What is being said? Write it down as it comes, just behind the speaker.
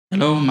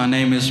Hello, my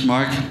name is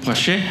Mark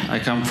Brachet. I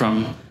come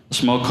from a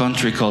small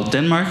country called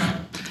Denmark.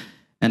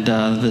 And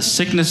the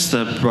sickness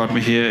that brought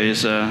me here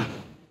is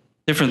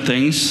different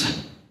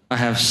things. I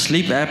have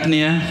sleep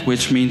apnea,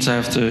 which means I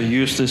have to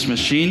use this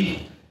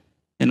machine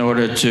in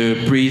order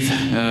to breathe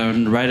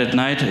right at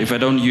night. If I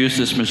don't use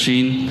this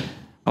machine,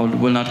 I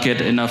will not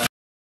get enough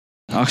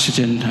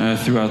oxygen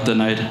throughout the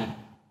night.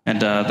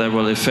 And that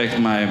will affect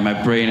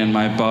my brain and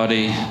my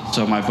body.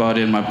 So my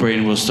body and my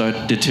brain will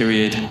start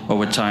deteriorate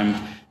over time,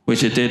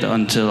 which it did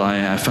until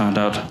I found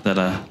out that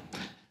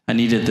I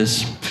needed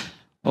this.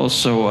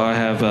 Also, I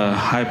have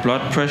high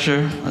blood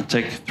pressure. I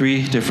take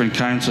 3 different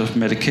kinds of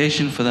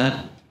medication for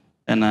that.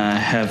 And I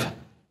have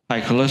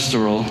high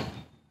cholesterol.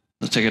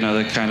 I take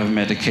another kind of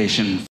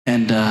medication.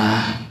 And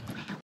I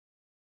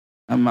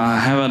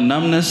have a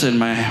numbness in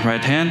my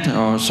right hand,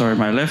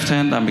 my left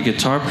hand. I'm a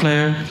guitar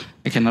player.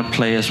 I cannot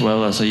play as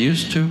well as I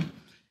used to.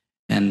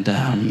 And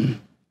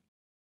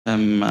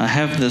I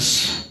have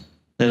this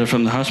letter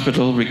from the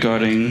hospital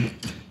regarding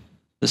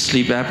the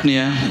sleep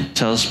apnea. It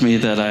tells me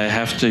that I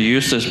have to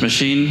use this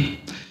machine.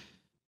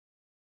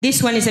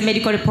 This one is a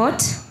medical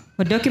report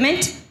or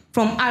document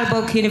from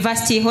Aalborg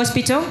University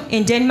Hospital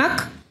in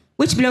Denmark,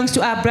 which belongs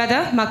to our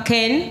brother,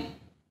 McCain.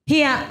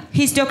 Here,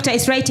 his doctor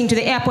is writing to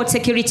the airport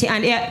security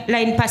and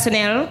airline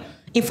personnel,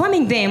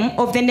 informing them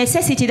of the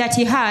necessity that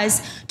he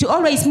has to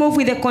always move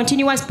with a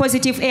continuous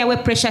positive airway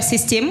pressure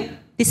system,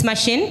 this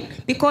machine,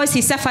 because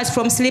he suffers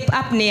from sleep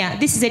apnea.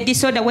 This is a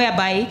disorder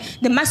whereby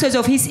the muscles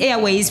of his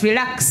airways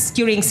relax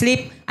during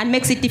sleep and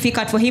makes it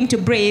difficult for him to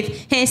breathe,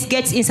 hence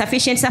gets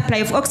insufficient supply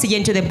of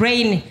oxygen to the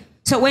brain.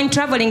 So when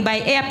traveling by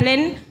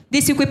airplane,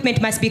 this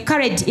equipment must be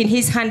carried in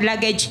his hand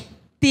luggage.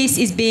 This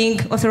is being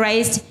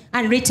authorized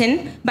and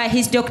written by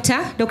his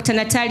doctor, Dr.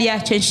 Natalia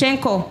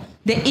Chenchenko,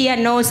 the ear,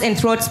 nose, and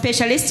throat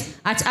specialist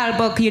at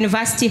Aalborg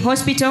University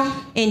Hospital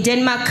in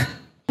Denmark.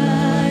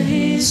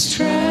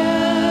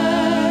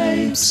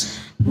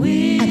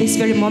 At this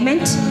very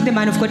moment, the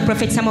man of God,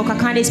 Prophet Samuel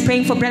Kakande, is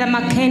praying for Brother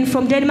McCain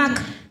from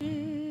Denmark.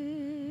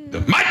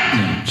 The mighty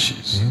name of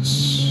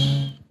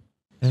Jesus.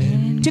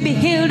 To be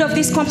healed of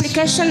this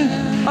complication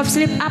of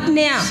sleep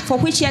apnea, for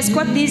which he has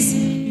got this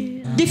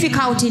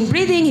difficulty in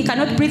breathing. He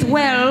cannot breathe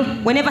well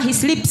whenever he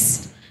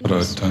sleeps.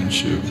 Lord, I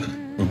thank you.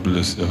 We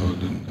bless your holy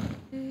name.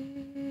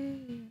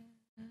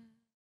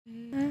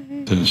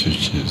 Thank you,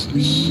 Jesus.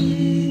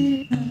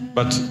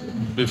 But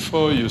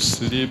before you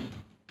sleep,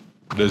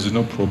 there's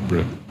no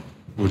problem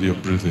with your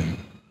breathing.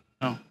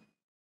 No.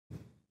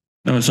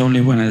 No, it's only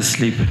when I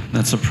sleep.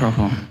 That's a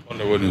problem.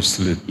 Only when you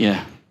sleep?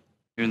 Yeah.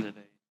 During the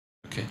day.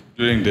 Okay.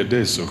 During the day,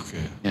 it's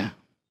okay. Yeah.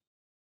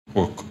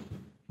 Walk.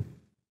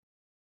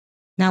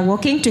 Now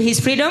walking to his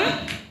freedom.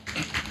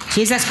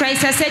 Jesus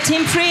Christ has set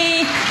him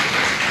free.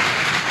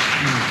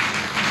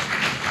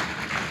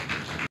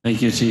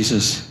 Thank you,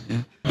 Jesus.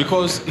 Yeah.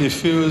 Because he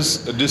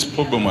feels this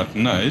problem at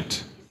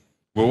night,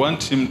 we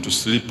want him to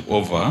sleep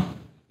over,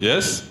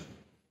 yes?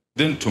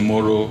 Then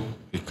tomorrow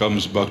he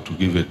comes back to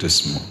give a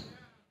testimony.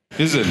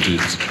 Isn't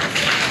it?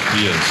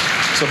 Yes.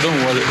 So don't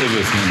worry,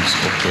 everything's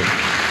okay.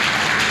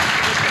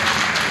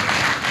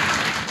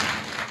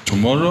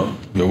 Tomorrow,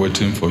 we're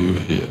waiting for you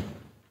here.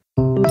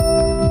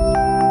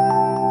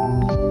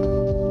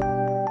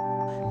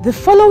 The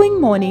following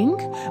morning,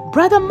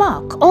 Brother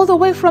Mark, all the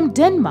way from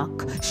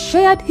Denmark,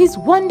 shared his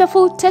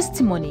wonderful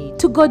testimony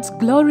to God's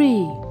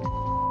glory.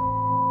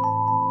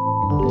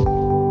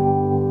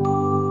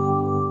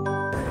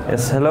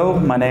 Yes, hello,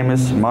 my name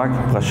is Mark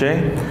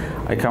Brachet.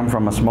 I come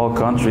from a small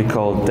country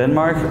called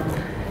Denmark.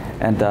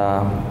 And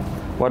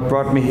what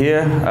brought me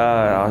here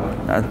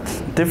are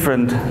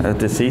different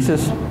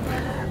diseases.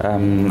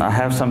 I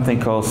have something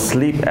called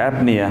sleep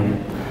apnea,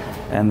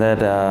 and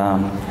that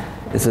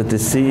is a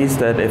disease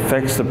that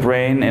affects the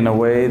brain in a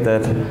way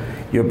that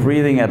your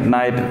breathing at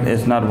night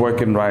is not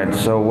working right.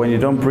 So when you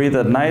don't breathe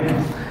at night,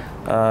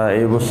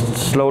 it will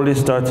slowly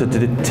start to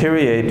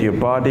deteriorate your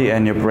body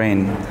and your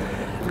brain.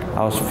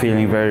 I was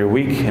feeling very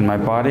weak in my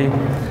body,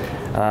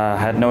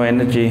 had no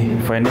energy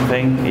for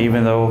anything,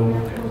 even though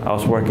I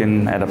was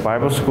working at a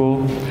Bible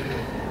school.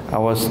 I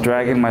was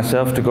dragging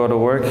myself to go to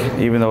work,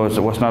 even though it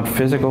was not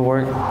physical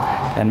work.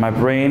 And my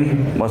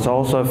brain was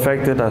also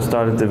affected. I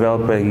started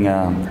developing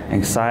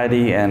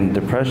anxiety and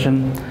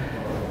depression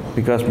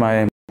because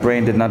my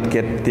brain did not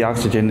get the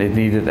oxygen it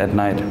needed at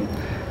night.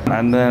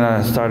 And then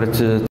I started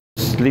to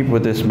sleep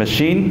with this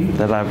machine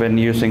that I've been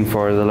using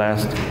for the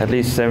last at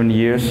least 7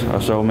 years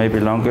or so, maybe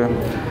longer.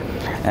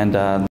 And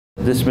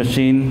this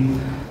machine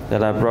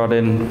that I brought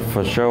in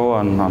for show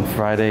on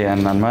Friday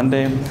and on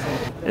Monday,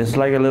 it's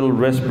like a little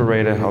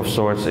respirator of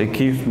sorts. It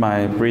keeps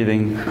my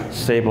breathing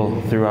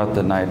stable throughout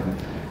the night.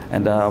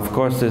 And of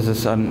course, this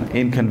is an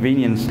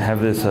inconvenience to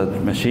have this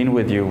machine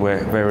with you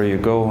wherever you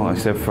go,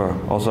 except for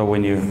also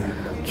when you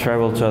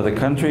travel to other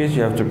countries,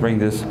 you have to bring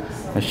this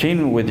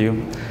machine with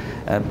you.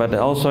 But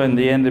also in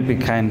the end, it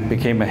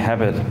became a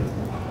habit.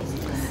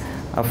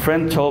 A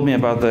friend told me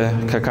about the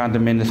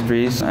Kakande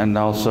Ministries and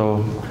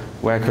also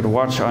where I could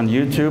watch on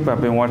YouTube.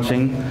 I've been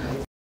watching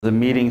the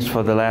meetings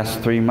for the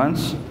last 3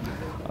 months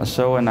or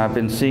so, and I've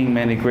been seeing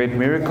many great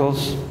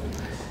miracles,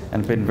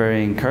 and been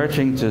very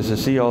encouraging to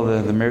see all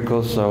the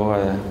miracles. So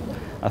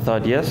I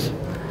thought, yes,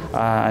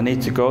 I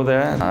need to go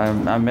there.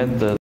 I met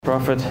the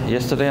prophet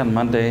yesterday on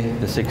Monday,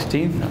 the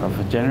 16th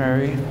of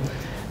January,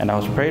 and I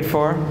was prayed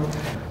for,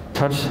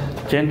 touched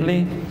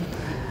gently,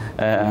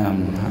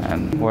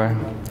 and where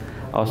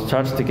I was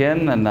touched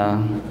again, and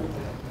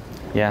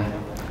yeah,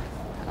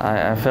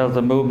 I felt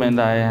the movement.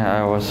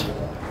 I was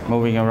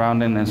moving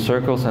around in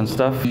circles and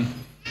stuff.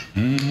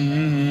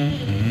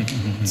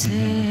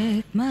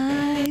 Take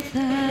my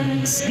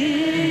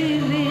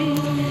thanksgiving.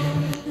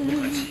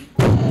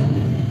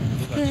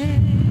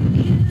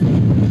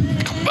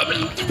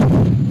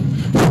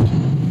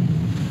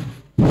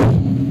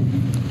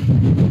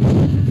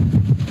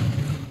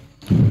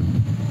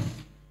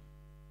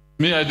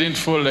 Me, I didn't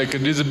fall like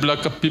these black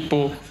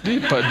people.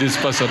 This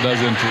pastor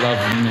doesn't love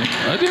me.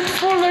 I didn't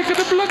fall like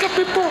the black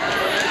people.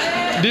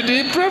 Did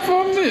he pray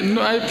for me?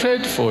 No, I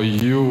prayed for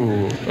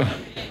you.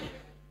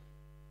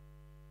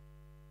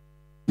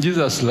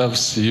 Jesus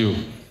loves you.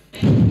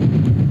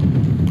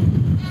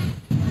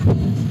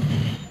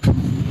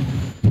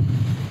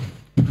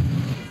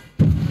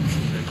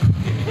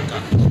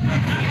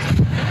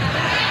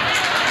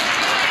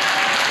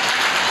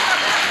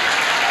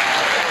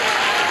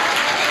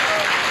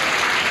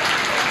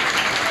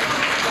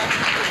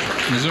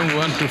 You don't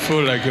want to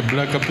fall like a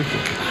black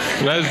people.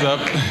 Rise up.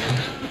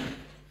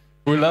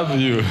 We love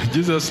you.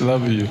 Jesus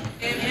loves you.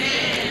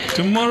 Amen.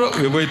 Tomorrow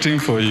we're waiting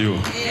for you.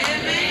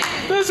 Amen.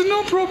 There's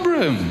no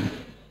problem.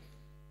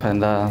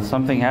 And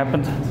something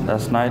happened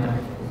last night,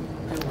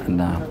 and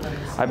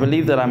I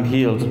believe that I'm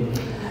healed.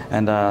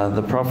 And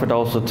the prophet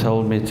also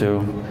told me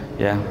to,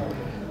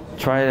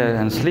 try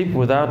and sleep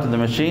without the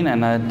machine,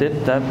 and I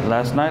did that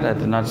last night. I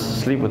did not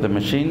sleep with the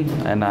machine,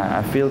 and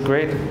I feel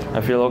great.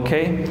 I feel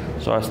okay.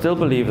 So I still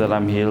believe that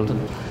I'm healed.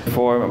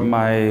 For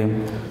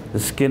the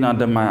skin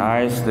under my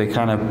eyes, they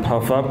kind of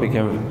puff up,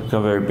 become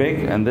very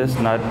big. And this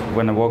night,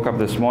 when I woke up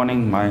this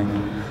morning, my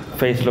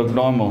face looked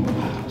normal.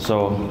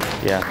 So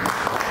yeah.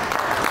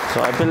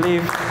 So I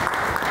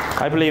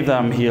believe that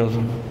I'm healed.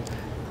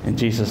 In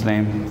Jesus'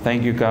 name.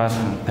 Thank you, God.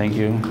 Thank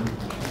you,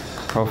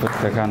 Prophet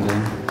Kakande.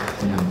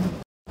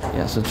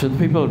 Yeah, so to the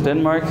people of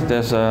Denmark,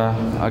 there's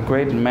a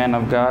great man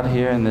of God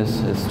here in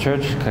this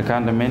church,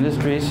 Kakande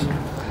Ministries.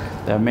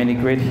 There are many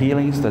great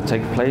healings that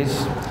take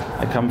place.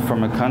 I come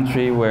from a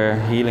country where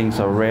healings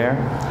are rare.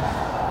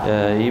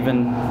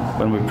 Even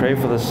when we pray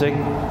for the sick,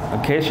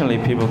 occasionally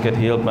people get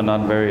healed, but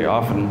not very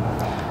often.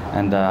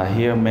 And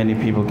here many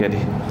people get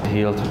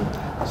healed.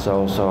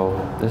 So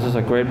this is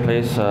a great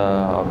place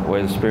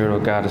where the Spirit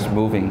of God is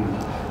moving.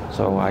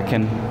 So I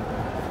can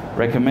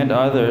recommend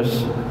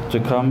others to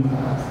come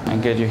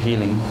and get your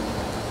healing.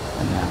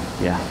 And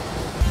yeah.